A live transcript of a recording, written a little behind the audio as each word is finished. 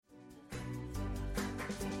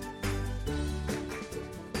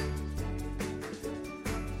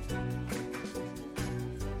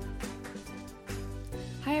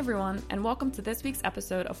everyone, and welcome to this week's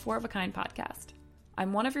episode of Four of a Kind podcast.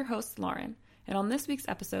 I'm one of your hosts, Lauren, and on this week's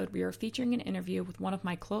episode, we are featuring an interview with one of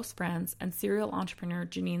my close friends and serial entrepreneur,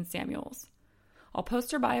 Janine Samuels. I'll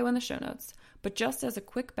post her bio in the show notes, but just as a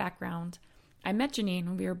quick background, I met Janine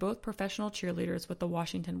when we were both professional cheerleaders with the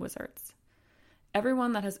Washington Wizards.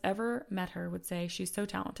 Everyone that has ever met her would say she's so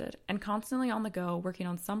talented and constantly on the go working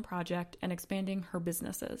on some project and expanding her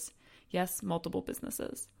businesses. Yes, multiple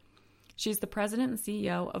businesses. She's the president and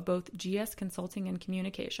CEO of both GS Consulting and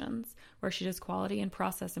Communications, where she does quality and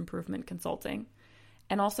process improvement consulting,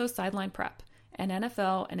 and also Sideline Prep, an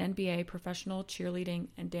NFL and NBA professional cheerleading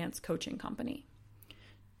and dance coaching company,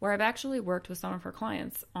 where I've actually worked with some of her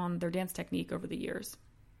clients on their dance technique over the years.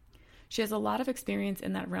 She has a lot of experience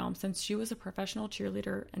in that realm since she was a professional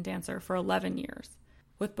cheerleader and dancer for 11 years,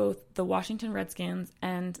 with both the Washington Redskins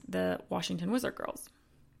and the Washington Wizard Girls.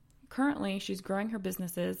 Currently, she's growing her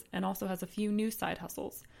businesses and also has a few new side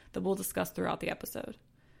hustles that we'll discuss throughout the episode.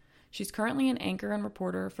 She's currently an anchor and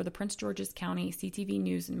reporter for the Prince George's County CTV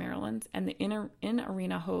News in Maryland and the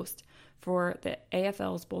in-arena host for the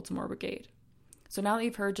AFL's Baltimore Brigade. So now that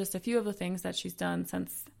you've heard just a few of the things that she's done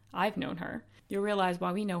since I've known her, you'll realize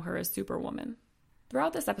why we know her as Superwoman.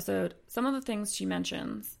 Throughout this episode, some of the things she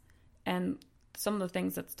mentions and some of the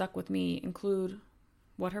things that stuck with me include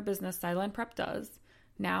what her business Sideline Prep does,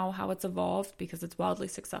 now how it's evolved because it's wildly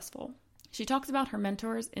successful. She talks about her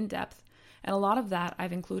mentors in depth, and a lot of that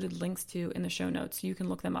I've included links to in the show notes so you can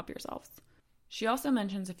look them up yourselves. She also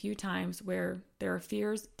mentions a few times where there are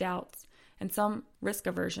fears, doubts, and some risk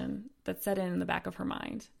aversion that set in the back of her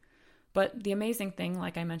mind. But the amazing thing,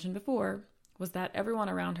 like I mentioned before, was that everyone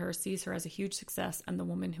around her sees her as a huge success and the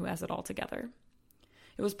woman who has it all together.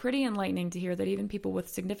 It was pretty enlightening to hear that even people with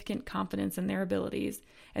significant confidence in their abilities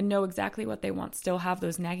and know exactly what they want still have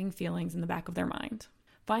those nagging feelings in the back of their mind.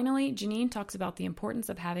 Finally, Janine talks about the importance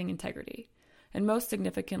of having integrity, and most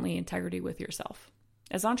significantly, integrity with yourself.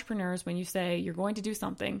 As entrepreneurs, when you say you're going to do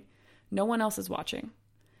something, no one else is watching.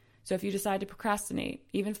 So if you decide to procrastinate,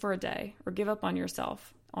 even for a day, or give up on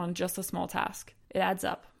yourself on just a small task, it adds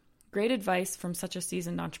up. Great advice from such a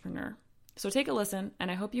seasoned entrepreneur. So take a listen, and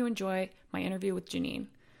I hope you enjoy my interview with Janine.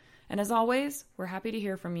 And as always, we're happy to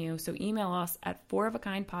hear from you, so email us at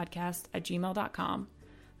fourofakindpodcast@gmail.com.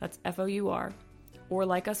 That's FOUR. Or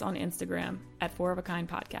like us on Instagram at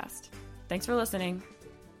fourofakindpodcast. Thanks for listening.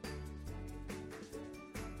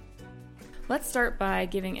 Let's start by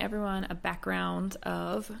giving everyone a background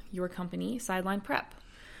of your company, Sideline Prep.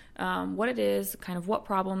 What it is, kind of what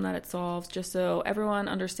problem that it solves, just so everyone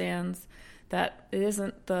understands that this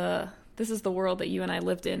is the world that you and I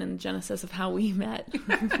lived in and the genesis of how we met.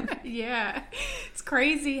 Yeah. It's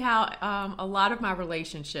crazy how a lot of my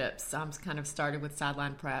relationships kind of started with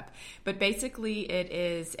Sideline Prep. But basically it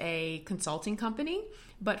is a consulting company,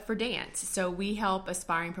 but for dance. So we help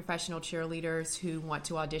aspiring professional cheerleaders who want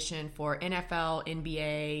to audition for NFL,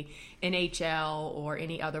 NBA, NHL, or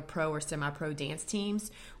any other pro or semi-pro dance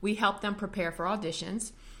teams. We help them prepare for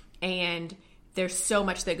auditions, and there's so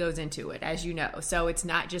much that goes into it, as you know. So it's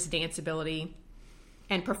not just dance ability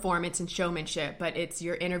and performance and showmanship, but it's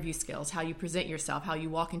your interview skills, how you present yourself, how you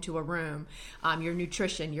walk into a room, your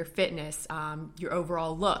nutrition, your fitness, your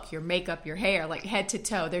overall look, your makeup, your hair, like head to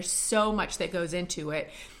toe. There's so much that goes into it.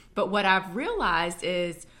 But what I've realized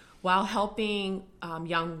is while helping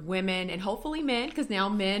young women and hopefully men, because now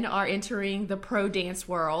men are entering the pro dance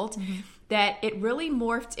world, that it really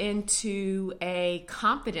morphed into a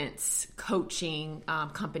confidence coaching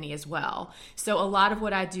company as well. So a lot of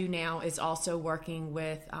what I do now is also working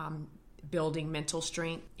with building mental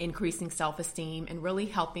strength, increasing self-esteem, and really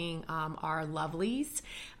helping our lovelies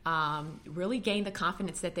really gain the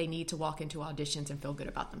confidence that they need to walk into auditions and feel good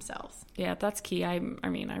about themselves. Yeah, that's key. I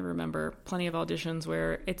remember plenty of auditions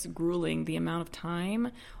where it's grueling, the amount of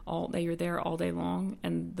time that you're there all day long,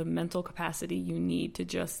 and the mental capacity you need to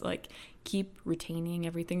just keep retaining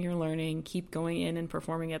everything you're learning, keep going in and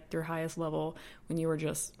performing at your highest level when you were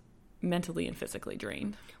just mentally and physically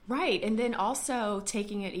drained. Right. And then also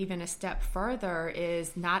taking it even a step further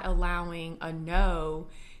is not allowing a no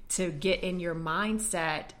to get in your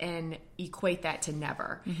mindset and equate that to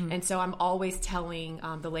never. And so I'm always telling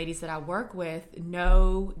the ladies that I work with,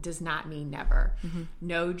 no does not mean never.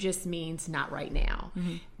 No just means not right now.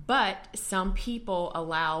 But some people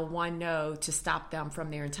allow one no to stop them from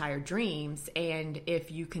their entire dreams. And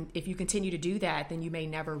if you continue to do that, then you may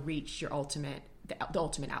never reach your ultimate the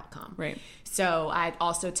ultimate outcome. Right. So I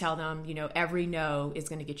also tell them, every no is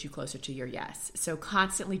going to get you closer to your yes. So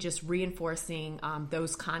constantly just reinforcing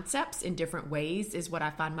those concepts in different ways is what I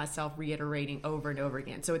find myself reiterating over and over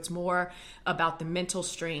again. So it's more about the mental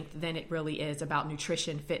strength than it really is about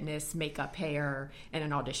nutrition, fitness, makeup, hair, and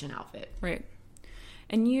an audition outfit. Right.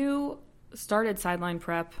 And you started Sideline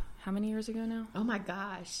Prep how many years ago now? Oh my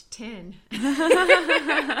gosh, 10.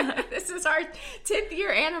 This is our 10th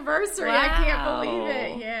year anniversary. Wow. I can't believe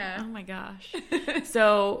it. Yeah. Oh my gosh.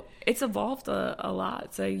 So it's evolved a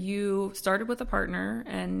lot. So you started with a partner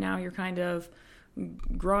and now you're kind of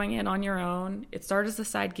growing it on your own. It started as a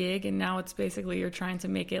side gig and now it's basically you're trying to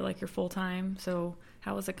make it like your full time. So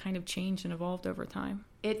how has it kind of changed and evolved over time?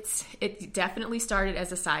 It definitely started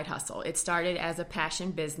as a side hustle. It started as a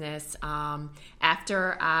passion business.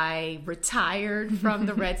 After I retired from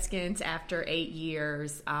the Redskins after 8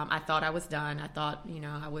 years, I thought I was done. I thought,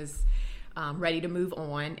 I was ready to move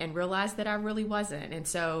on and realized that I really wasn't. And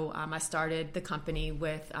so I started the company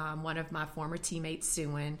with one of my former teammates,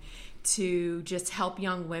 Suin, to just help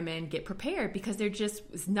young women get prepared because there just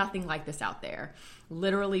was nothing like this out there.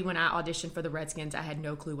 Literally, when I auditioned for the Redskins, I had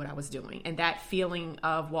no clue what I was doing. And that feeling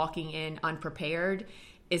of walking in unprepared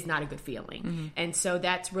is not a good feeling. Mm-hmm. And so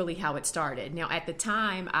that's really how it started. Now, at the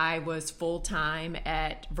time, I was full-time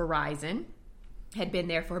at Verizon, had been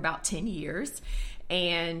there for about 10 years,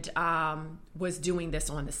 and was doing this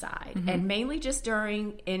on the side. Mm-hmm. And mainly just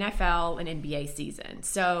during NFL and NBA season.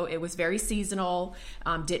 So it was very seasonal,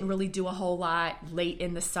 didn't really do a whole lot late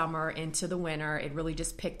in the summer into the winter. It really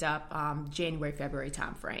just picked up January, February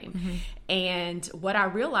timeframe. Mm-hmm. And what I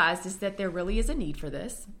realized is that there really is a need for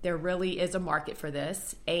this. There really is a market for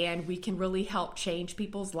this, and we can really help change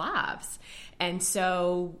people's lives. And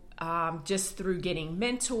so just through getting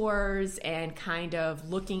mentors and kind of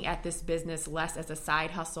looking at this business less as a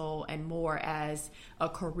side hustle and more as a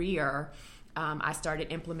career, I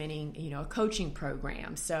started implementing, a coaching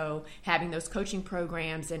program. So having those coaching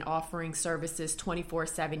programs and offering services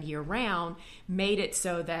 24/7 year round made it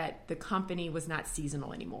so that the company was not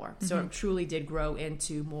seasonal anymore. Mm-hmm. So it truly did grow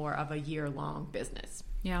into more of a year-long business.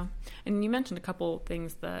 Yeah. And you mentioned a couple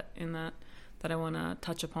things that I want to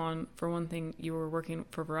touch upon. For one thing, you were working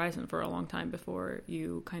for Verizon for a long time before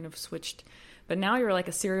you kind of switched, but now you're like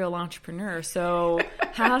a serial entrepreneur. So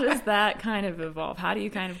how does that kind of evolve? How do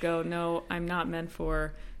you kind of go, no, I'm not meant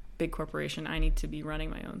for big corporation. I need to be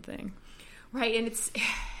running my own thing. Right. And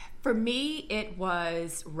for me, it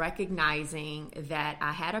was recognizing that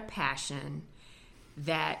I had a passion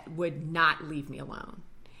that would not leave me alone.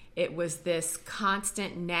 It was this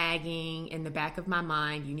constant nagging in the back of my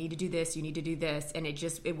mind. You need to do this, you need to do this. And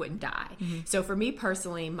it wouldn't die. Mm-hmm. So for me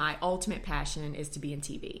personally, my ultimate passion is to be in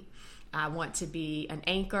TV. I want to be an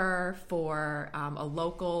anchor for a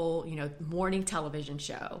local, morning television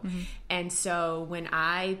show. Mm-hmm. And so when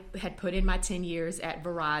I had put in my 10 years at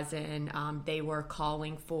Verizon, they were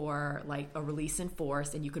calling for like a release in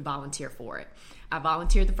force and you could volunteer for it. I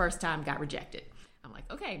volunteered the first time, got rejected. I'm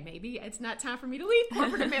like, okay, maybe it's not time for me to leave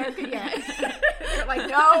corporate America yet. They're like,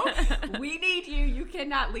 no, we need you. You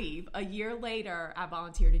cannot leave. A year later, I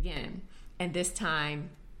volunteered again. And this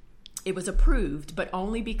time it was approved, but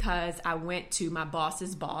only because I went to my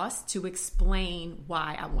boss's boss to explain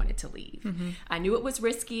why I wanted to leave. Mm-hmm. I knew it was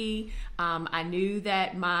risky. I knew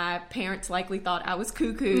that my parents likely thought I was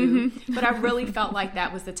cuckoo, mm-hmm. but I really felt like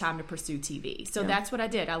that was the time to pursue TV. So that's what I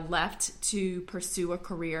did. I left to pursue a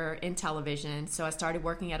career in television. So I started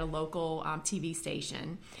working at a local TV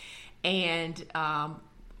station. And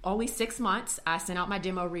only 6 months, I sent out my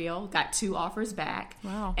demo reel, got 2 offers back.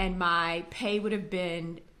 Wow. And my pay would have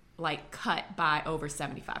been like cut by over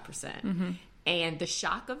 75%. Mm-hmm. And the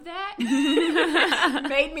shock of that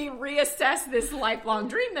made me reassess this lifelong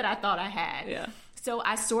dream that I thought I had. Yeah. So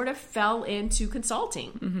I sort of fell into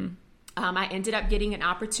consulting. Mm-hmm. I ended up getting an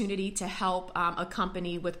opportunity to help a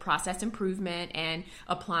company with process improvement and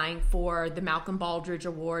applying for the Malcolm Baldrige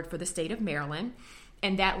Award for the state of Maryland.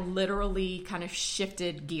 And that literally kind of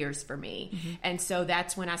shifted gears for me. Mm-hmm. And so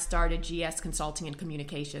that's when I started GS Consulting and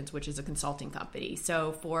Communications, which is a consulting company.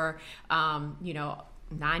 So for, 10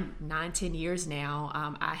 years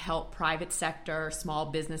now, I help private sector, small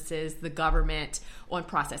businesses, the government on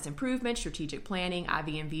process improvement, strategic planning,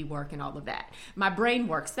 IVMV work, and all of that. My brain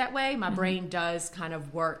works that way. My mm-hmm. brain does kind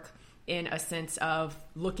of work in a sense of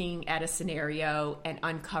looking at a scenario and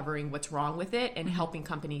uncovering what's wrong with it and mm-hmm. helping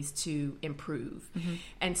companies to improve. Mm-hmm.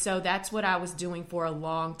 And so that's what I was doing for a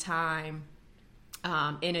long time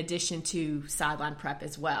in addition to sideline prep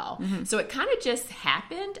as well. So it kind of just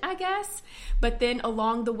happened, I guess. But then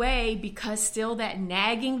along the way, because still that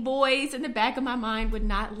nagging voice in the back of my mind would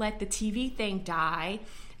not let the TV thing die,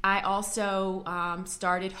 I also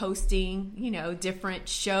started hosting, different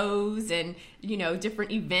shows and,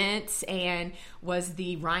 different events, and was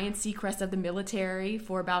the Ryan Seacrest of the military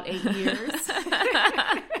for about 8 years.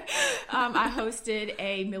 I hosted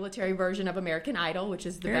a military version of American Idol, which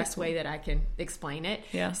is the best way that I can explain it.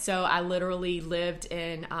 Yeah. So I literally lived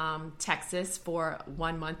in Texas for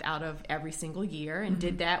 1 month out of every single year and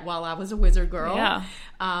did that while I was a Wizard girl. Yeah.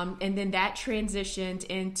 And then that transitioned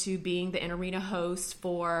into being the in-arena host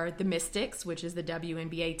for the Mystics, which is the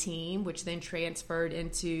WNBA team, which then transferred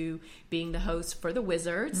into being the host for the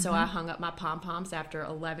Wizards. So I hung up my pom-poms after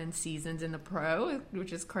 11 seasons in the pro,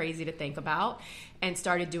 which is crazy to think about, and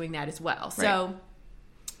started doing that as well. Right. So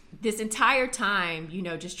this entire time,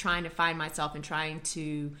 just trying to find myself and trying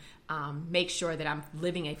to make sure that I'm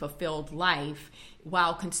living a fulfilled life,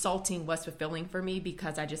 while consulting was fulfilling for me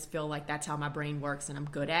because I just feel like that's how my brain works and I'm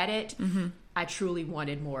good at it. I truly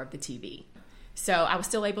wanted more of the TV. So I was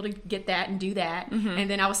still able to get that and do that. And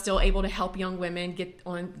then I was still able to help young women get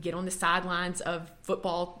on the sidelines of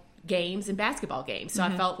football games and basketball games. So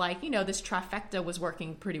I felt like, this trifecta was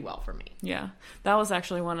working pretty well for me. Yeah. That was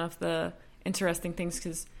actually one of the interesting things,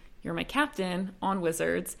 because you're my captain on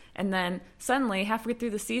Wizards, and then suddenly halfway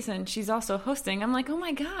through the season she's also hosting. I'm like, oh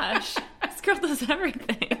my gosh, this girl does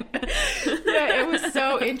everything. Yeah, it was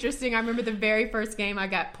so interesting. I remember the very first game I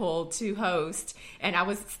got pulled to host, and I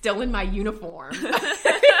was still in my uniform in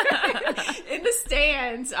the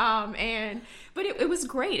stands. But it was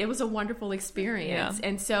great. It was a wonderful experience. Yeah.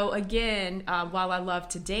 And so again, while I love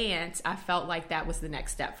to dance, I felt like that was the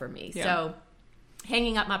next step for me. Yeah. So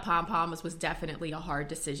hanging up my pom-poms was definitely a hard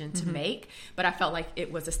decision to make, but I felt like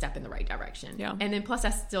it was a step in the right direction. Yeah. And then plus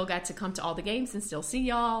I still got to come to all the games and still see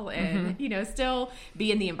y'all and, still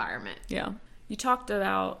be in the environment. Yeah. You talked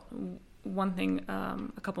about one thing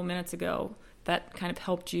a couple minutes ago that kind of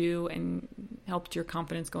helped you and helped your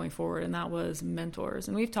confidence going forward, and that was mentors.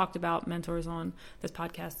 And we've talked about mentors on this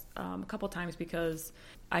podcast a couple times, because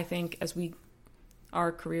I think as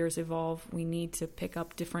our careers evolve, we need to pick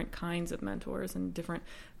up different kinds of mentors and different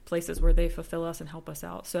places where they fulfill us and help us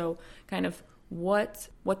out. So kind of what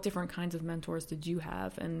different kinds of mentors did you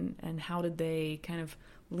have, and how did they kind of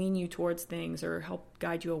lean you towards things or help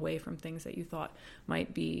guide you away from things that you thought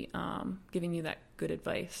might be giving you that good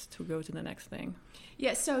advice to go to the next thing?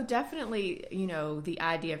 Yeah, so definitely, the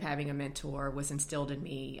idea of having a mentor was instilled in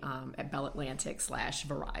me at Bell Atlantic /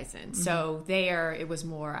 Verizon. So there, it was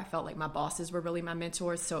more, I felt like my bosses were really my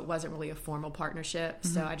mentors, so it wasn't really a formal partnership.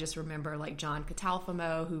 So I just remember like John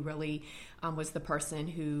Catalfamo, who really was the person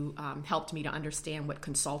who helped me to understand what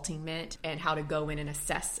consulting meant and how to go in and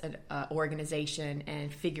assess an organization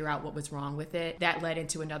and figure out what was wrong with it. That led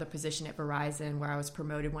into another position at Verizon, where I was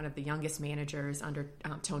promoted one of the youngest managers under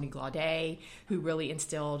Tony Glaudet, who really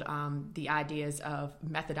instilled the ideas of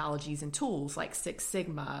methodologies and tools like Six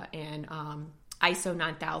Sigma and ISO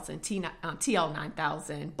 9000, TL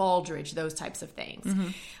 9000, Baldrige, those types of things.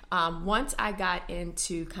 Once I got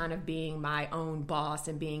into kind of being my own boss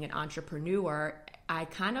and being an entrepreneur, I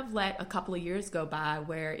kind of let a couple of years go by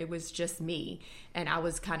where it was just me, and I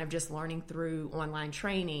was kind of just learning through online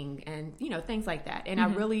training and, things like that. And I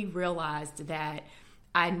really realized that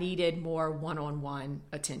I needed more one-on-one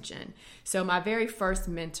attention. So my very first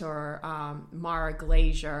mentor, Mara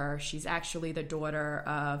Glazier, she's actually the daughter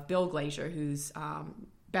of Bill Glazier, who's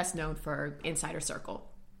best known for Insider Circle.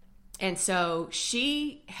 And so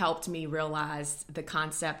she helped me realize the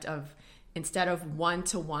concept of, instead of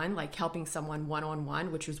one-to-one, like helping someone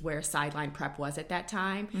one-on-one, which was where sideline prep was at that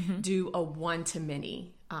time, do a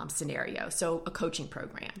one-to-many scenario. So a coaching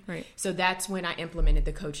program. Right. So that's when I implemented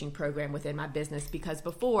the coaching program within my business, because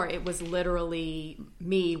before it was literally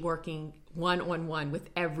me working one-on-one with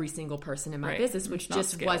every single person in my business, which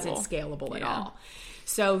just wasn't scalable at all.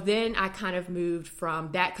 So then I kind of moved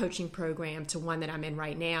from that coaching program to one that I'm in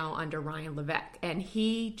right now under Ryan Levesque. And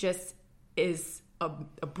he just is a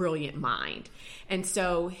brilliant mind. And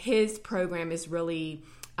so his program is really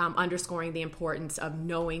underscoring the importance of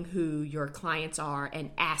knowing who your clients are and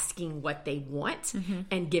asking what they want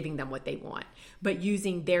and giving them what they want, but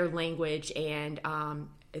using their language and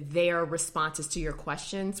their responses to your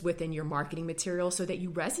questions within your marketing material so that you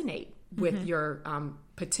resonate with your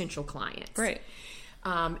potential clients. Right.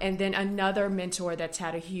 And then another mentor that's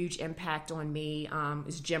had a huge impact on me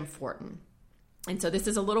is Jim Fortin. And so this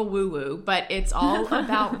is a little woo-woo, but it's all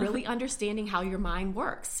about really understanding how your mind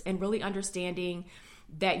works and really understanding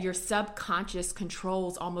that your subconscious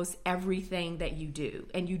controls almost everything that you do,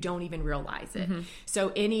 and you don't even realize it.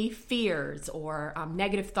 So any fears or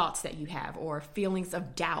negative thoughts that you have, or feelings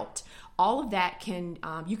of doubt, all of that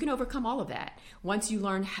you can overcome all of that once you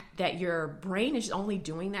learn that your brain is only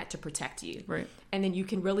doing that to protect you. Right. And then you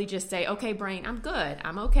can really just say, okay, brain, I'm good.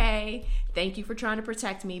 I'm okay. Thank you for trying to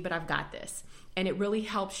protect me, but I've got this. And it really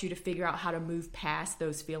helps you to figure out how to move past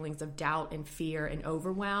those feelings of doubt and fear and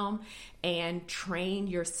overwhelm, and train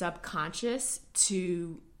your subconscious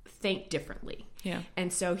to think differently. Yeah.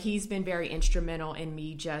 And so he's been very instrumental in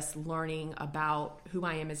me just learning about who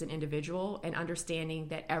I am as an individual, and understanding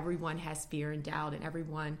that everyone has fear and doubt, and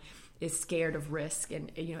everyone is scared of risk,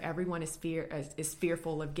 and everyone is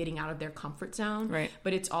fearful of getting out of their comfort zone. Right.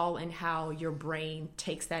 But it's all in how your brain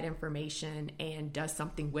takes that information and does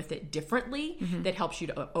something with it differently that helps you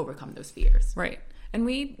to overcome those fears. Right. And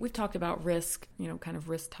we've talked about risk, kind of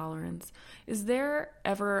risk tolerance. Is there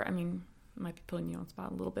ever, I might be putting you on the spot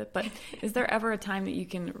a little bit, but is there ever a time that you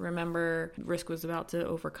can remember risk was about to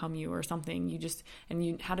overcome you or something?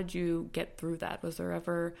 How did you get through that? Was there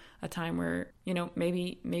ever a time where,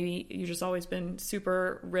 maybe you just always been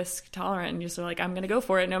super risk tolerant and you're just like, I'm going to go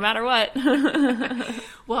for it no matter what?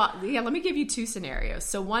 Well, yeah, let me give you two scenarios.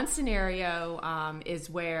 So one scenario is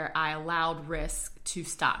where I allowed risk to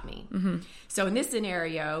stop me. So in this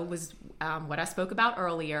scenario was what I spoke about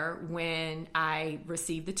earlier, when I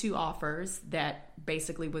received the two offers that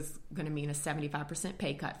basically was going to mean a 75%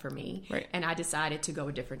 pay cut for me. Right. And I decided to go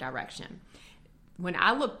a different direction. When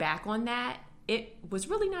I look back on that, it was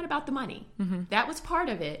really not about the money. That was part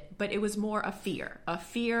of it, but it was more a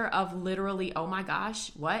fear of literally, oh my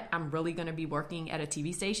gosh, what? I'm really going to be working at a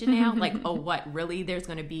TV station now? Like, oh, what? Really? There's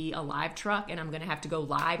going to be a live truck and I'm going to have to go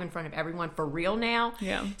live in front of everyone for real now?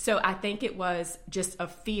 Yeah. So I think it was just a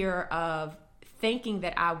fear of thinking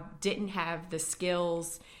that I didn't have the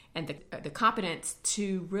skills and the competence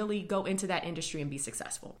to really go into that industry and be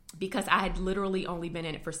successful, because I had literally only been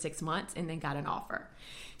in it for 6 months and then got an offer.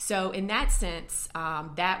 So in that sense,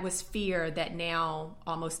 that was fear that now,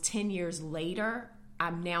 almost 10 years later,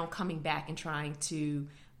 I'm now coming back and trying to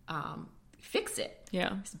fix it.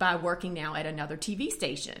 Yeah. By working now at another TV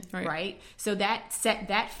station, right? So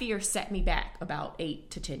that fear set me back about 8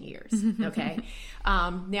 to 10 years. Okay.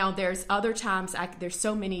 Now there's other times, there's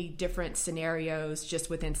so many different scenarios just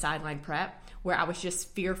within Sideline Prep where I was just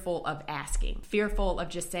fearful of asking, fearful of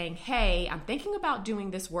just saying, hey, I'm thinking about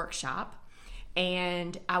doing this workshop,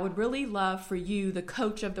 and I would really love for you, the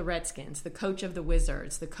coach of the Redskins, the coach of the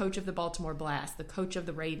Wizards, the coach of the Baltimore Blast, the coach of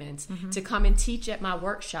the Ravens, to come and teach at my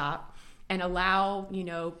workshop and allow,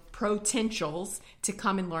 potentials to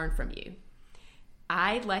come and learn from you.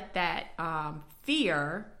 I let that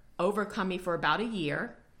fear overcome me for about a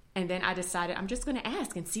year. And then I decided I'm just going to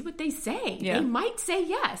ask and see what they say. Yeah. They might say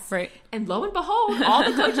yes. Right. And lo and behold, all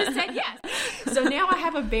the coaches said yes. So now I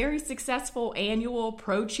have a very successful annual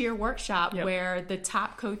Pro Cheer workshop where the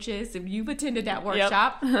top coaches, if you've attended that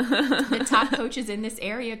workshop, the top coaches in this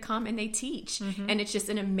area come and they teach. And it's just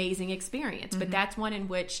an amazing experience. But that's one in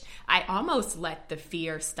which I almost let the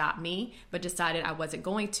fear stop me, but decided I wasn't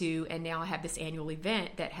going to. And now I have this annual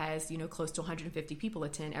event that has, close to 150 people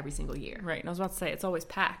attend every single year. Right. And I was about to say, it's always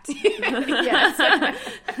packed. Yes.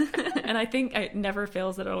 And I think it never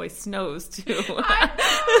fails that it always snows too. I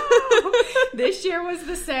know. This year was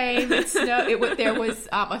the same. It snowed. There was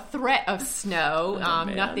a threat of snow.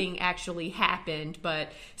 Nothing actually happened,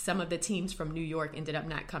 but some of the teams from New York ended up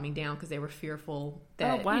not coming down because they were fearful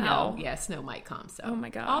that snow might come. So, oh my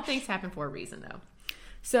gosh, all things happen for a reason, though.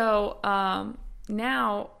 So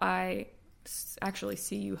now I actually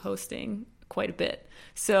see you hosting quite a bit.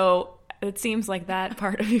 So it seems like that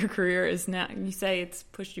part of your career is now, you say it's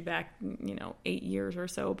pushed you back, 8 years or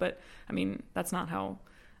so, but that's not how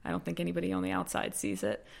I don't think anybody on the outside sees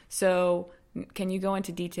it. So can you go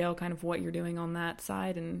into detail kind of what you're doing on that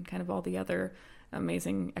side and kind of all the other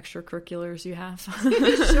amazing extracurriculars you have?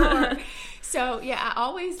 Sure. So I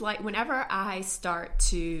always whenever I start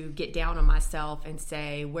to get down on myself and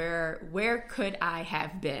say, where could I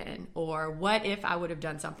have been, or what if I would have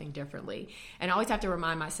done something differently? And I always have to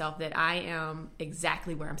remind myself that I am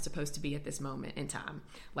exactly where I'm supposed to be at this moment in time.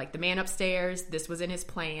 Like the man upstairs, this was in his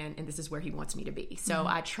plan and this is where he wants me to be. So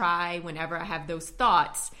I try, whenever I have those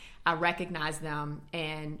thoughts, I recognize them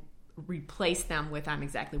and replace them with I'm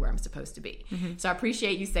exactly where I'm supposed to be. So I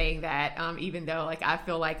appreciate you saying that, even though I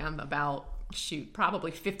feel like I'm about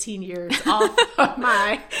probably 15 years off of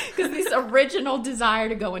because this original desire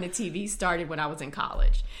to go into TV started when I was in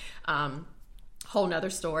college. whole nother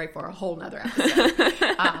story for a whole nother episode.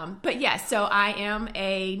 But yeah, so I am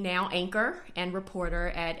a now anchor and reporter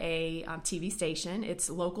at a TV station. It's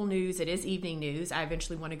local news. It is evening news. I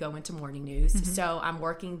eventually want to go into morning news. Mm-hmm. So I'm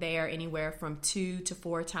working there anywhere from 2 to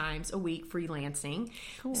 4 times a week freelancing.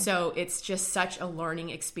 Cool. So it's just such a learning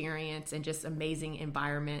experience and just amazing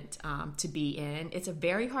environment to be in. It's a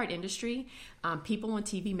very hard industry. People on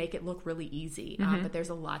TV make it look really easy, but there's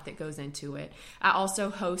a lot that goes into it. I also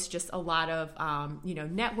host just a lot of,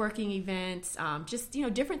 networking events, just,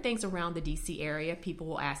 different things around the DC area. People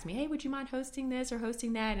will ask me, hey, would you mind hosting this or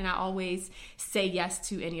hosting that? And I always say yes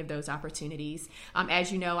to any of those opportunities.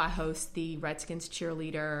 As you know, I host the Redskins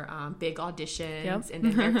cheerleader big auditions and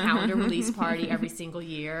then their calendar release party every single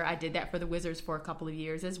year. I did that for the Wizards for a couple of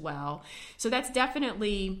years as well. So that's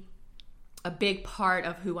definitely a big part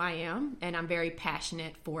of who I am, and I'm very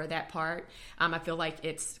passionate for that part. I feel like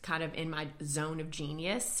it's kind of in my zone of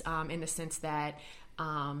genius in the sense that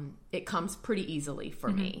it comes pretty easily for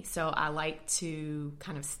me. So I like to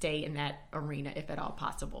kind of stay in that arena if at all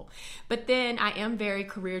possible. But then I am very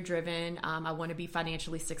career driven. I want to be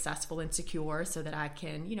financially successful and secure so that I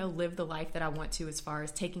can, live the life that I want to as far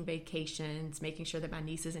as taking vacations, making sure that my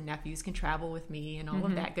nieces and nephews can travel with me and all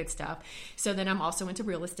of that good stuff. So then I'm also into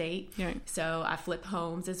real estate. Right. So I flip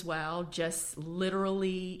homes as well. Just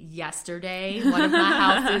literally yesterday, one of my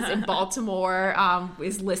houses in Baltimore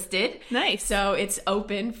is listed. Nice. So it's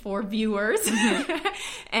open for viewers.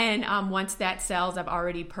 And once that sells, I've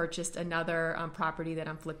already purchased another property that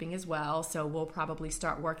I'm flipping as well. So we'll probably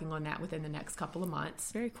start working on that within the next couple of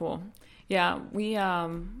months. Very cool. Yeah, we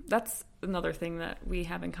that's another thing that we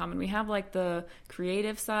have in common. We have like the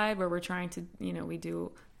creative side where we're trying to, we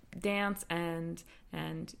do dance and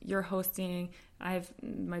you're hosting. I have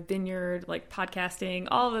my vineyard, like podcasting,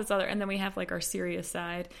 all of this other, and then we have like our serious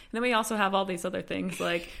side. And then we also have all these other things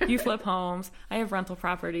like you flip homes. I have rental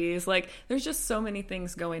properties. Like there's just so many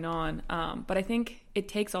things going on. But I think it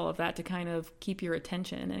takes all of that to kind of keep your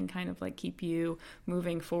attention and kind of like keep you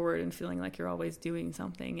moving forward and feeling like you're always doing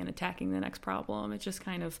something and attacking the next problem. It's just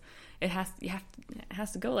kind of, it has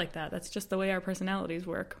to go like that. That's just the way our personalities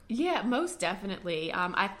work. Yeah, most definitely.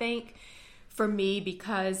 I think for me,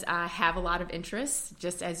 because I have a lot of interests,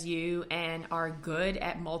 just as you, and are good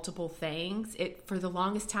at multiple things, it for the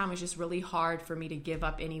longest time was just really hard for me to give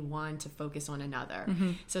up any one to focus on another.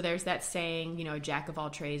 So there's that saying, a jack of all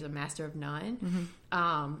trades, a master of none.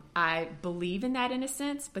 I believe in that in a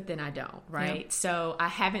sense, but then I don't, right? Yep. So I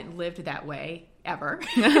haven't lived that way ever.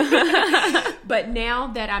 But now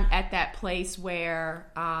that I'm at that place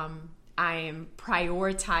where I am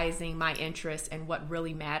prioritizing my interests and what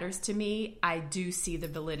really matters to me, I do see the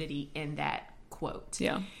validity in that quote.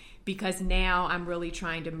 Yeah. Because now I'm really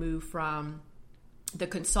trying to move from the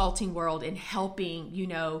consulting world and helping,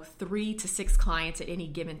 3 to 6 clients at any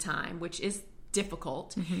given time, which is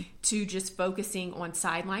difficult, to just focusing on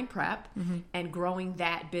sideline prep and growing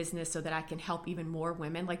that business so that I can help even more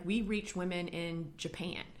women. Like we reach women in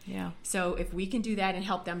Japan. Yeah. So if we can do that and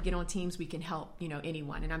help them get on teams, we can help,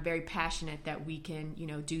 anyone. And I'm very passionate that we can,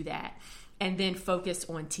 do that. And then focus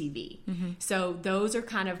on TV. So those are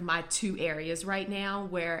kind of my 2 areas right now,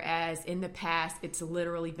 whereas in the past, it's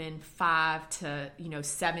literally been 5 to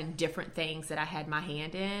 7 different things that I had my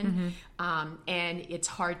hand in. And it's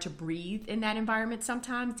hard to breathe in that environment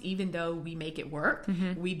sometimes, even though we make it work.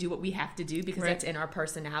 We do what we have to do because that's in our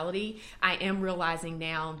personality. I am realizing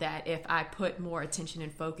now that if I put more attention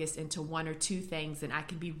and focus into 1 or 2 things, then I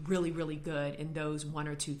can be really, really good in those 1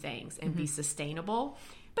 or 2 things and be sustainable.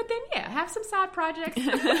 But then, have some side projects.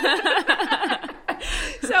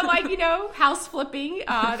 So, house flipping,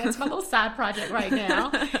 that's my little side project right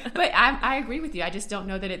now. But I agree with you. I just don't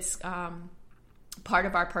know that it's part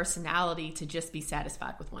of our personality to just be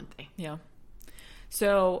satisfied with one thing. Yeah.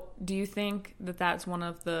 So, do you think that that's one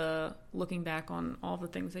of the, looking back on all the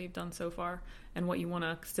things that you've done so far and what you want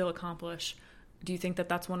to still accomplish, do you think that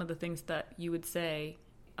that's one of the things that you would say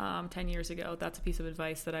 10 years ago, that's a piece of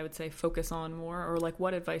advice that I would say focus on more? Or like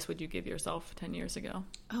what advice would you give yourself 10 years ago?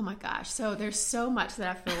 Oh my gosh. So there's so much that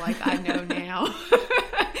I feel like I know now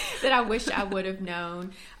that I wish I would have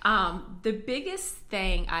known. The biggest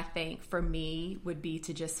thing I think for me would be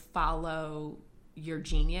to just follow your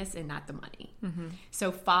genius and not the money.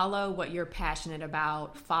 So follow what you're passionate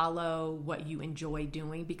about, follow what you enjoy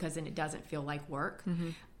doing, because then it doesn't feel like work.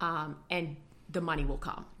 And the money will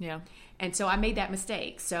come. Yeah. And so I made that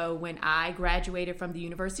mistake. So when I graduated from the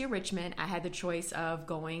University of Richmond, I had the choice of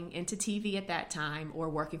going into TV at that time or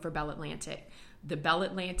working for Bell Atlantic. The Bell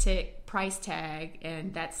Atlantic price tag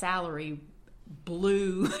and that salary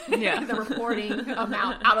blew the reporting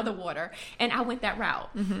amount out of the water. And I went that route.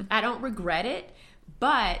 I don't regret it,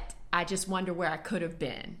 but I just wonder where I could have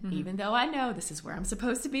been, even though I know this is where I'm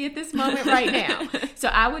supposed to be at this moment right now. So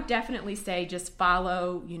I would definitely say just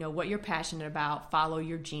follow, what you're passionate about, follow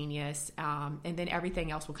your genius, and then everything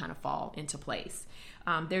else will kind of fall into place.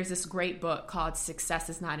 There's this great book called Success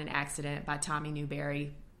is Not an Accident by Tommy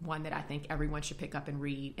Newberry, one that I think everyone should pick up and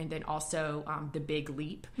read. And then also The Big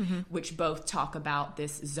Leap, which both talk about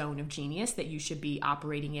this zone of genius that you should be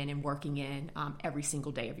operating in and working in every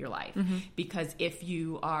single day of your life. Because if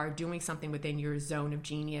you are doing something within your zone of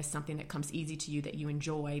genius, something that comes easy to you that you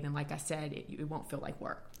enjoy, then like I said, it won't feel like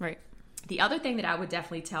work. Right. The other thing that I would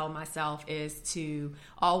definitely tell myself is to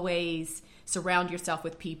always surround yourself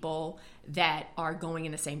with people that are going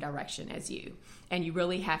in the same direction as you. And you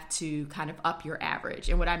really have to kind of up your average.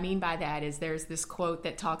 And what I mean by that is there's this quote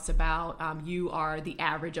that talks about you are the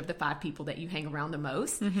average of the 5 people that you hang around the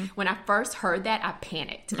most. When I first heard that, I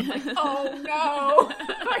panicked. I'm like, oh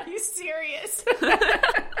no, are you serious?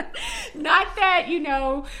 Not that,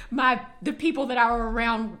 the people that I were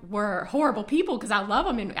around were horrible people, because I love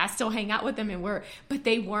them and I still hang out with them, but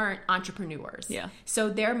they weren't entrepreneurs. Yeah. So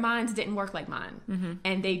their minds didn't work like mine.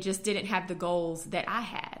 And they just didn't have the goals that I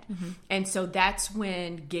had. And so that's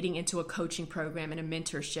when getting into a coaching program and a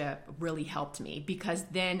mentorship really helped me, because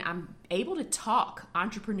then I'm able to talk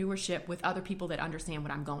entrepreneurship with other people that understand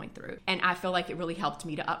what I'm going through. And I feel like it really helped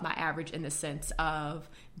me to up my average in the sense of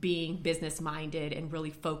being business minded and really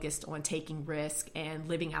focused on taking risk and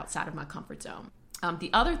living outside of my comfort zone. The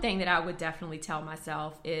other thing that I would definitely tell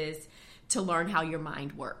myself is to learn how your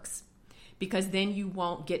mind works, because then you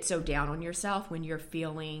won't get so down on yourself when you're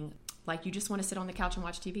feeling like you just want to sit on the couch and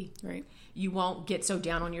watch TV. Right. You won't get so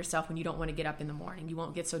down on yourself when you don't want to get up in the morning. You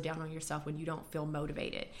won't get so down on yourself when you don't feel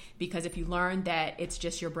motivated. Because if you learn that it's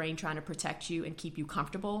just your brain trying to protect you and keep you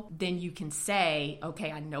comfortable, then you can say,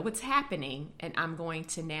 okay, I know what's happening, and I'm going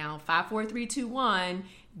to now 5, 4, 3, 2, 1,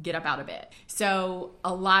 get up out of bed. So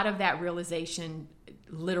a lot of that realization,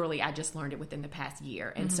 literally, I just learned it within the past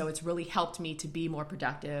year. And so it's really helped me to be more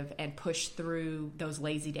productive and push through those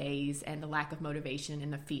lazy days and the lack of motivation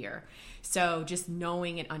and the fear. So just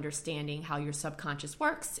knowing and understanding how your subconscious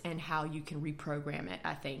works and how you can reprogram it,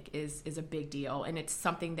 I think is a big deal. And it's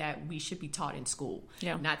something that we should be taught in school,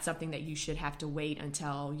 not something that you should have to wait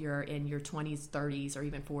until you're in your 20s, 30s, or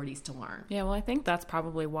even 40s to learn. Yeah, well, I think that's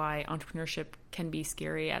probably why entrepreneurship can be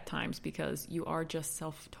scary at times, because you are just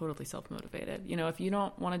totally self-motivated. If you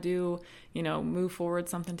don't want to do, move forward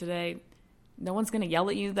something today, no one's going to yell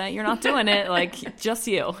at you that you're not doing it, like just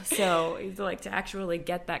you. So like to actually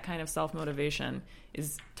get that kind of self-motivation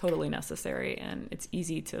is totally necessary, and it's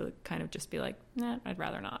easy to kind of just be like, nah, I'd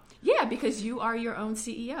rather not. Yeah, because you are your own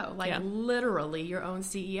CEO, literally your own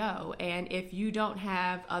CEO. And if you don't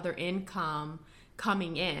have other income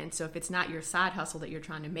coming in, so if it's not your side hustle that you're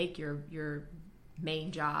trying to make your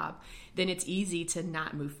main job, then it's easy to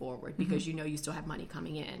not move forward because you still have money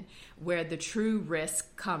coming in. Where the true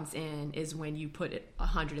risk comes in is when you put it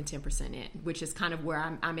 110% in, which is kind of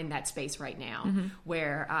where I'm in that space right now,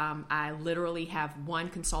 where I literally have one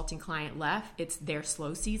consulting client left. It's their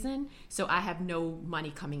slow season, so I have no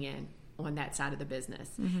money coming in on that side of the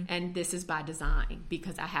business. And this is by design,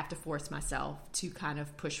 because I have to force myself to kind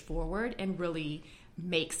of push forward and really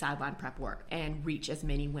make Sideline Prep work and reach as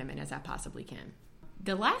many women as I possibly can.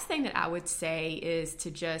 The last thing that I would say is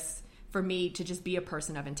for me to just be a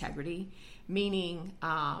person of integrity, meaning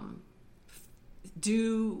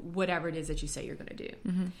do whatever it is that you say you're going to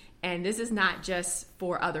do. And this is not just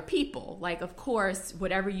for other people. Like, of course,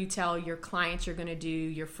 whatever you tell your clients you're going to do,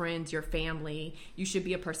 your friends, your family, you should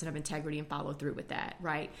be a person of integrity and follow through with that,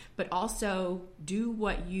 right? But also do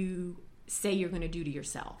what you say you're going to do to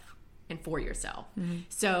yourself and for yourself.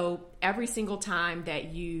 So every single time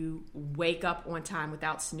that you wake up on time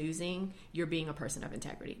without snoozing, you're being a person of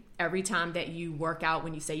integrity. Every time that you work out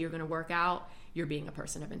when you say you're going to work out, you're being a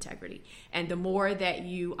person of integrity. And the more that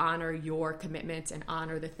you honor your commitments and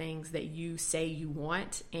honor the things that you say you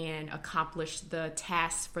want and accomplish the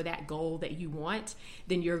tasks for that goal that you want,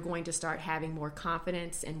 then you're going to start having more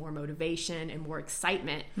confidence and more motivation and more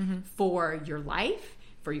excitement for your life,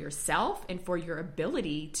 for yourself, and for your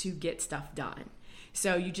ability to get stuff done.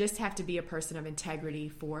 So you just have to be a person of integrity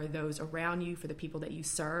for those around you, for the people that you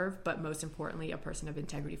serve, but most importantly, a person of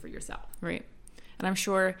integrity for yourself. Right. And I'm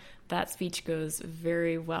sure that speech goes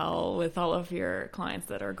very well with all of your clients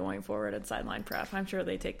that are going forward at Sideline Prep. I'm sure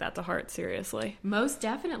they take that to heart seriously. Most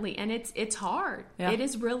definitely. And it's hard. Yeah. It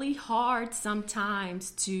is really hard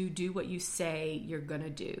sometimes to do what you say you're going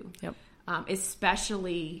to do. Yep.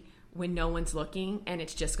 Especially when no one's looking, and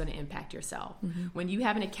it's just going to impact yourself. When you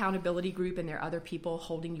have an accountability group and there are other people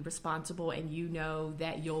holding you responsible and you know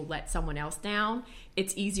that you'll let someone else down,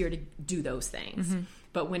 it's easier to do those things.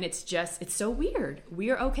 But when it's so weird.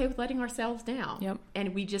 We are okay with letting ourselves down.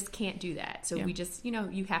 And we just can't do that. So we just,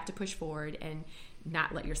 you have to push forward and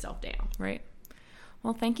not let yourself down. Right.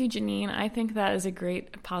 Well, thank you, Janine. I think that is a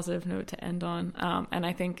great positive note to end on. And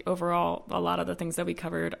I think overall, a lot of the things that we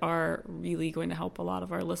covered are really going to help a lot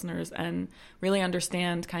of our listeners and really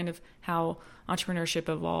understand kind of how entrepreneurship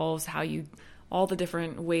evolves, all the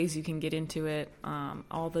different ways you can get into it,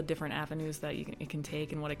 all the different avenues that it can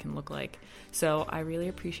take and what it can look like. So I really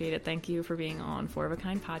appreciate it. Thank you for being on Four of a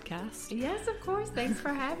Kind podcast. Yes, of course. Thanks for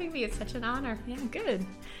having me. It's such an honor. Yeah, good.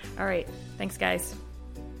 All right. Thanks, guys.